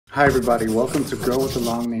Hi everybody, welcome to Girl with the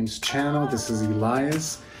Long Names channel. This is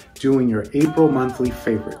Elias doing your April monthly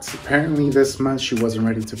favorites. Apparently this month she wasn't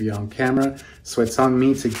ready to be on camera, so it's on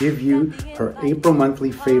me to give you her April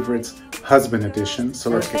monthly favorites husband edition. So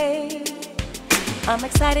let's get I'm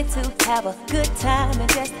excited to have a good time and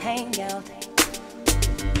just hang out.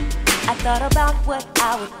 I thought about what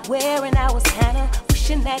I would wear and I was kind of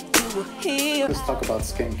wishing that you were here. Let's talk about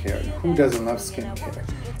skincare. Who doesn't love skincare?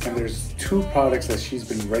 And there's two products that she's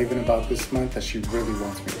been raving about this month that she really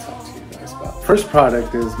wants me to talk to you guys about. First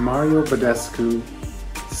product is Mario Badescu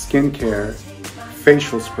Skincare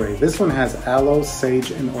Facial Spray. This one has aloe, sage,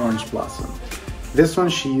 and orange blossom. This one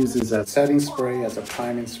she uses as a setting spray, as a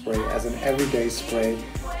priming spray, as an everyday spray,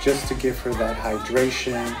 just to give her that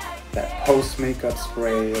hydration, that post-makeup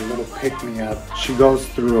spray, a little pick-me-up. She goes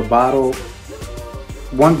through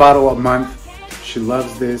one bottle a month. She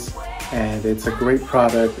loves this, and it's a great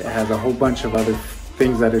product. It has a whole bunch of other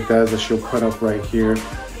things that it does that she'll put up right here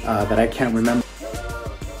that I can't remember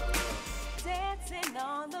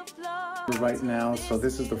right now. So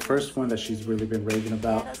this is the first one that she's really been raving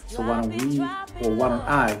about. So why don't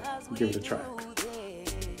I give it a try?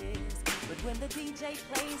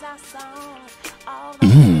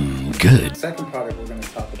 Good. The second product we're going to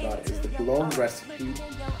talk about is the Glow Recipe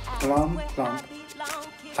Plum Plump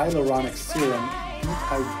Hyaluronic Serum Deep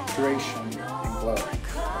Hydration and Glow.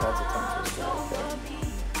 That's a tongue twister right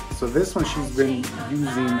there. So this one she's been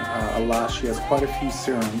using a lot. She has quite a few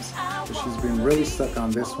serums, but she's been really stuck on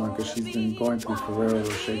this one because she's been going through Ferrero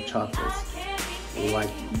Rocher chocolates like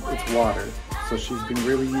it's water. So she's been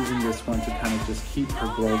really using this one to kind of just keep her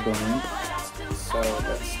glow going. So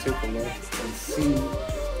let's take a look and see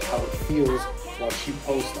how it feels while she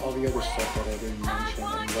posts all the other stuff that I didn't mention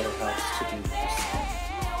and what it helps to do with your skin.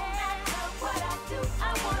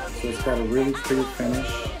 So it's got a really clear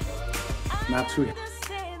finish, not too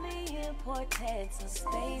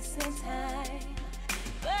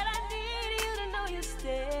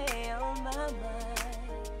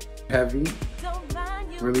heavy,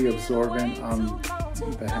 really absorbent on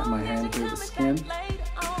my hand here, the skin.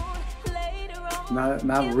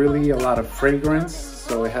 Not really a lot of fragrance,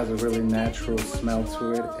 so it has a really natural smell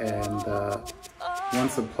to it, and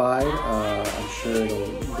once applied, I'm sure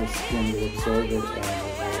the skin will absorb it and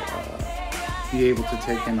will be able to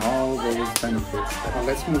take in all those benefits. Now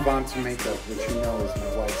let's move on to makeup, which you know is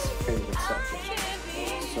my wife's favorite subject.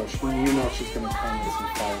 So you know she's going to come with some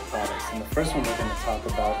fire products. And the first one we're going to talk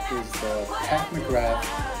about is the Pat McGrath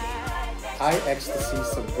Ecstasy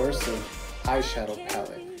Subversive eyeshadow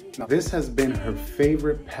palette. Now, this has been her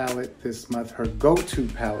favorite palette this month, her go-to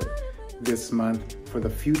palette this month for the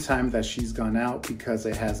few times that she's gone out, because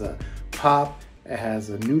it has a pop, it has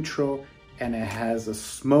a neutral, and it has a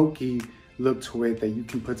smoky look to it that you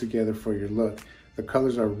can put together for your look. The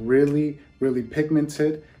colors are really, really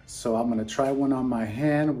pigmented, so I'm gonna try one on my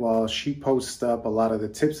hand while she posts up a lot of the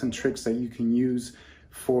tips and tricks that you can use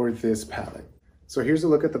for this palette. So here's a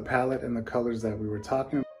look at the palette and the colors that we were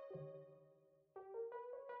talking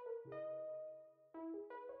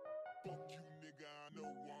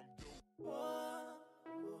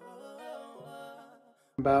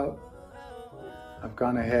about. I've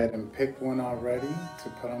gone ahead and picked one already to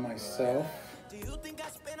put on myself.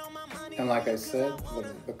 And like I said,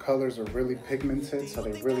 the colors are really pigmented, so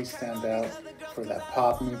they really stand out for that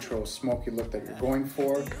pop, neutral, smoky look that you're going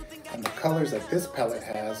for. And the colors that this palette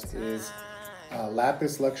has is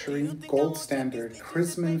Lapis Luxury, Gold Standard,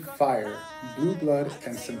 Chrisman Fire, Blue Blood,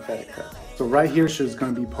 and Synthetica. So right here, she's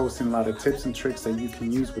going to be posting a lot of tips and tricks that you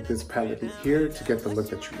can use with this palette here to get the look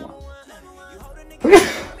that you want.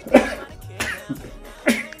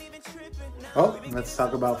 Oh, let's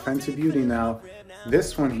talk about Fenty Beauty now.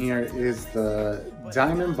 This one here is the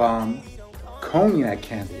Diamond Bomb Cognac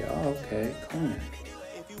Candy. Oh, okay, Cognac.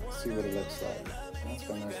 Let's see what it looks like. That's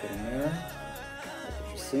got a nice little mirror. That's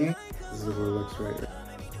what you see. This is what it looks right here.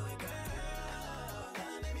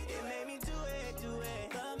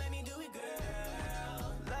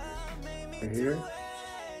 Right here.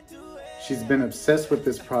 She's been obsessed with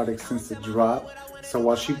this product since the drop. So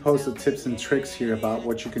while she posted tips and tricks here about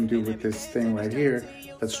what you can do with this thing right here,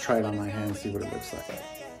 let's try it on my hand and see what it looks like.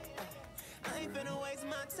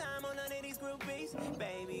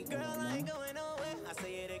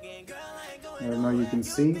 I don't know if you can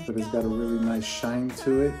see, but it's got a really nice shine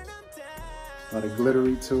to it. A lot of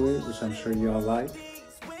glittery to it, which I'm sure you all like.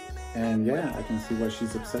 And yeah, I can see why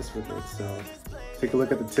she's obsessed with it. So take a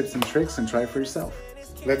look at the tips and tricks and try it for yourself.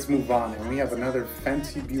 Let's move on, and we have another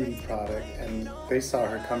Fenty Beauty product, and they saw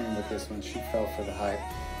her coming with this one. She fell for the hype.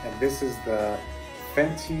 And this is the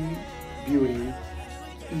Fenty Beauty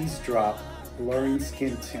Eaze Drop Blurring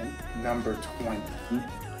Skin Tint number 20.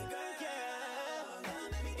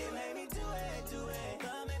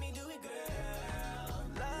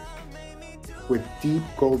 With deep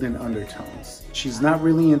golden undertones. She's not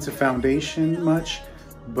really into foundation much,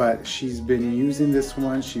 but she's been using this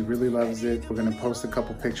one. She really loves it. We're gonna post a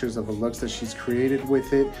couple pictures of the looks that she's created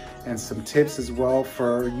with it and some tips as well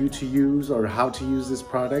for you to use or how to use this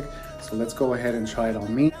product. So let's go ahead and try it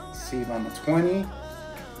on me. See if I'm a 20.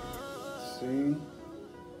 Let's see.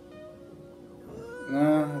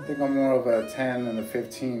 I think I'm more of a 10 and a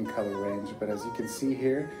 15 color range, but as you can see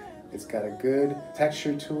here, it's got a good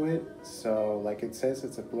texture to it. So like it says,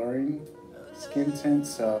 it's a blurring skin tint,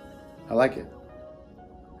 so I like it.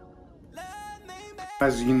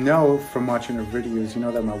 As you know from watching her videos, you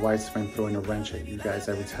know that my wife's been throwing a wrench at you guys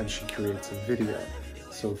every time she creates a video.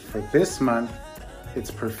 So for this month, it's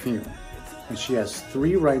Perfume. And she has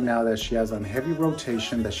 3 right now that she has on heavy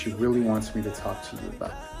rotation that she really wants me to talk to you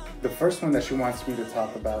about. The first one that she wants me to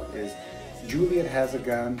talk about is Juliet Has a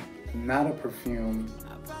Gun, Not a Perfume,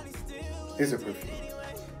 Is a Perfume.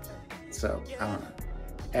 So, I don't know.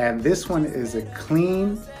 And this one is a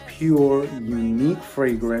clean, pure, unique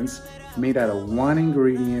fragrance made out of 1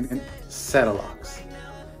 ingredient, Cetalox.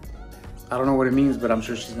 I don't know what it means, but I'm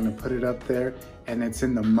sure she's gonna put it up there, and it's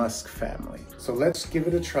in the musk family. So let's give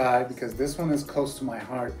it a try, because this one is close to my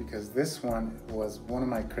heart, because this one was one of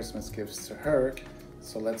my Christmas gifts to her.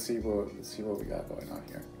 So let's see what we got going on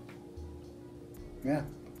here. Yeah,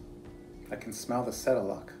 I can smell the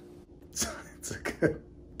Cetalox. It's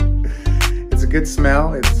a good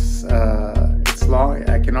smell. It's long.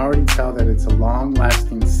 I can already tell that it's a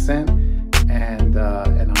long-lasting scent, and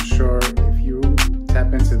I'm sure if you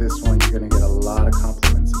tap into this one, you're gonna get a lot of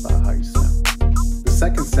compliments about how you smell. The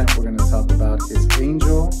second scent we're gonna talk about is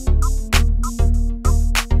Angel.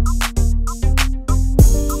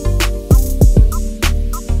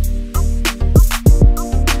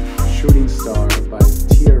 Shooting Star by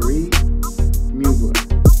Thierry Mugler.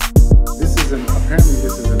 Apparently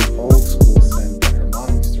this is an old school scent that her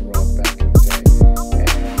mom used to rock back in the day, and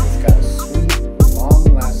it's got a sweet,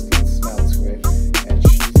 long-lasting smell to it, and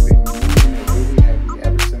she's been using it really heavy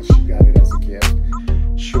ever since she got it as a gift.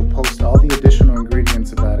 She'll post all the additional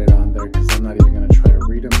ingredients about it on there, because I'm not even going to try to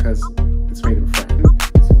read them because it's made in French.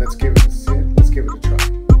 So let's give it a sit, let's give it a try.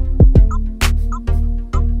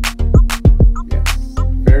 Yes,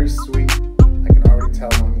 very sweet. I can already tell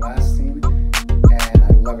long-lasting, and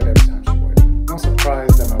I love it every time she wears it. I'm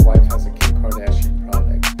surprised that my wife has a Kim Kardashian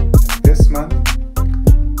product. And this month,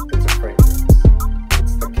 it's a fragrance.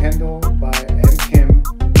 It's the Kendall by Kim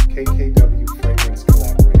KKW fragrance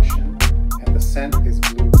collaboration, and the scent is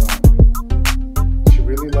Blue Roan. She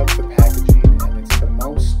really loves the packaging, and it's the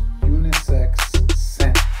most unisex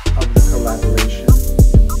scent of the collaboration,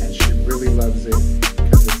 and she really loves it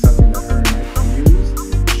because it's something that her and I can use.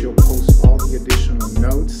 She'll post all the additional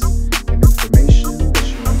notes and information that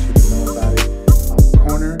she wants you to know about it on the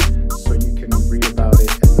corner, so you can read about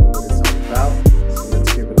it and know what it's all about. So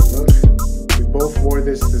let's give it a look. We both wore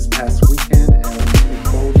this past weekend, and it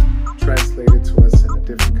both translated to us in a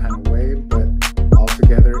different kind of way, but all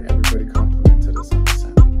together, everybody complimented us on the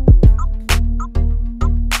scent.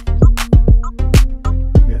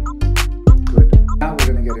 Yeah, good. Now we're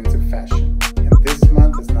gonna get into fashion, and this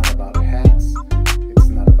month is not about hats, it's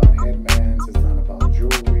not about headbands, it's not about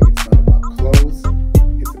jewelry, it's not about clothes,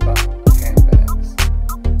 it's about handbags.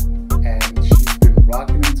 And she's been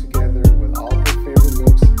rocking them together with all her favorite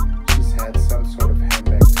looks. She's had some sort of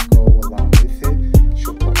handbag to go along with it.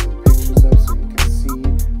 She'll post the pictures up so you can see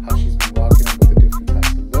how she's been rocking them with the different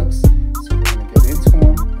types of looks. So we're gonna get into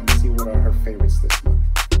them and see what are her favorites this month.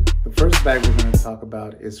 The first bag we're gonna talk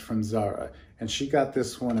about is from Zara, and she got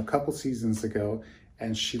this one a couple seasons ago,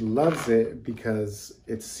 and she loves it because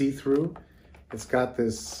it's see-through. It's got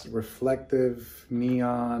this reflective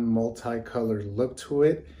neon multicolored look to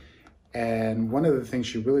it, and one of the things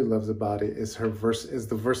she really loves about it is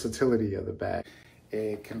the versatility of the bag.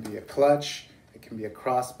 It can be a clutch, it can be a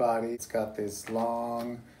crossbody. It's got this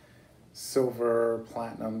long silver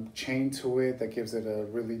platinum chain to it that gives it a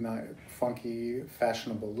really nice, funky,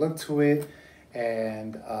 fashionable look to it.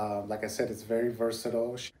 And like I said, it's very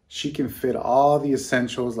versatile. She can fit all the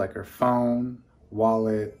essentials like her phone,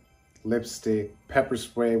 wallet, lipstick, pepper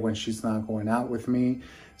spray when she's not going out with me.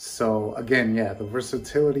 So again, yeah, the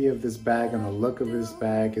versatility of this bag and the look of this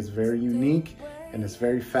bag is very unique, and it's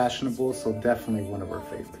very fashionable, so definitely one of her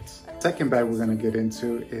favorites. Second bag we're gonna get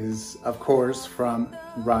into is, of course, from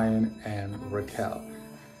Ryan and Raquel.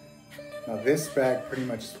 Now this bag pretty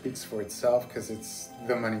much speaks for itself because it's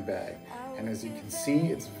the money bag. And as you can see,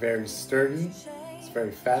 it's very sturdy, it's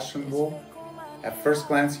very fashionable, At first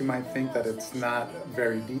glance, you might think that it's not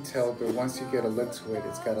very detailed, but once you get a look to it,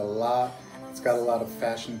 it's got a lot of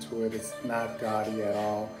fashion to it. It's not gaudy at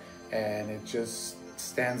all, and it just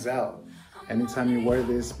stands out. Anytime you wear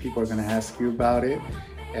this, people are gonna ask you about it.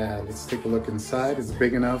 Let's take a look inside. It's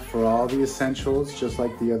big enough for all the essentials, just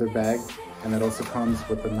like the other bag. And it also comes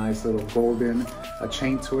with a nice little golden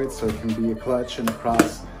chain to it, so it can be a clutch and a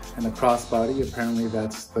crossbody. Apparently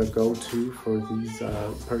that's the go-to for these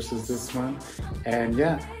purses this month. And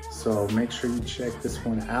yeah, so make sure you check this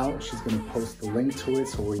one out. She's gonna post the link to it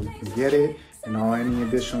so where you can get it and any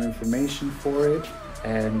additional information for it.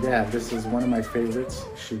 And yeah, this is one of my favorites.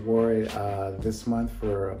 She wore it this month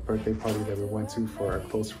for a birthday party that we went to for a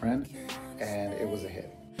close friend, and it was a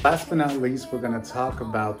hit. Last but not least, we're gonna talk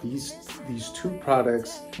about these two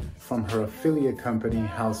products from her affiliate company,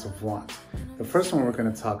 House of Want. The first one we're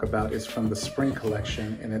gonna talk about is from the spring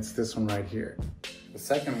collection, and it's this one right here. The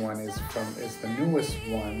second one is the newest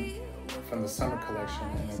one from the summer collection,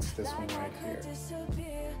 and it's this one right here.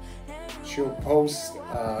 She'll post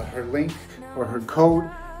her link or her code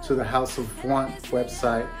to the House of Want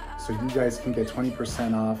website, so you guys can get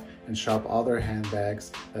 20% off and shop all their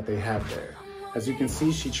handbags that they have there. As you can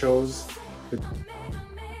see, she chose the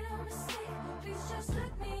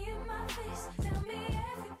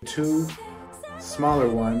two smaller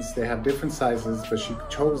ones. They have different sizes, but she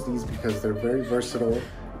chose these because they're very versatile,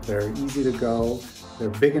 they're easy to go, they're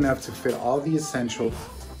big enough to fit all the essentials,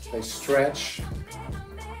 they stretch,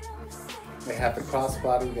 they have the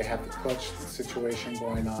crossbody, they have the clutch situation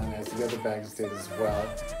going on as the other bags did as well.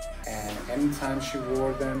 And anytime she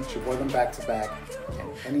wore them back to back,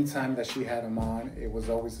 and anytime that she had them on, it was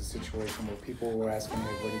always a situation where people were asking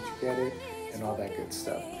her, where did you get it, and all that good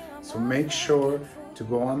stuff. So make sure to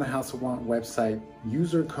go on the House of Want website,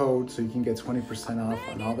 use her code so you can get 20% off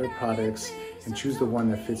on all their products and choose the one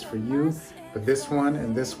that fits for you. But this one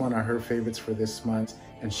and this one are her favorites for this month,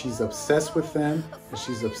 and she's obsessed with them, and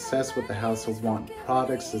she's obsessed with the House of Want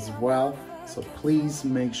products as well. So please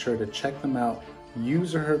make sure to check them out,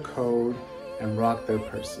 use her code, and rock their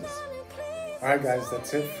purses. All right, guys,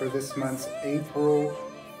 that's it for this month's April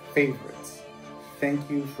favorites. Thank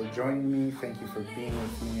you for joining me. Thank you for being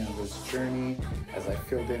with me on this journey as I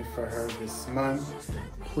filled in for her this month.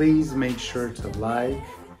 Please make sure to like,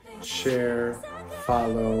 share,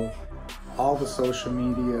 follow all the social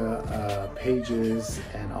media pages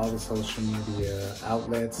and all the social media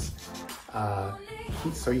outlets,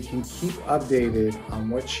 so you can keep updated on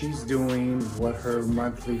what she's doing, what her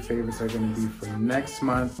monthly favorites are going to be for next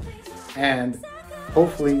month, and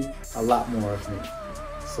hopefully a lot more of me.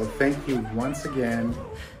 So thank you once again.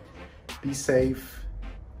 Be safe,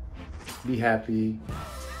 be happy,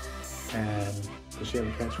 and does she have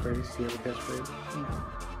a catchphrase? Do you have a catchphrase? No.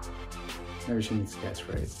 Maybe she needs a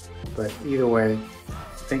catchphrase. But either way,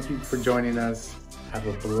 thank you for joining us. Have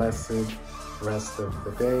a blessed rest of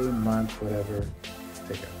the day, month, whatever.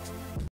 Take care.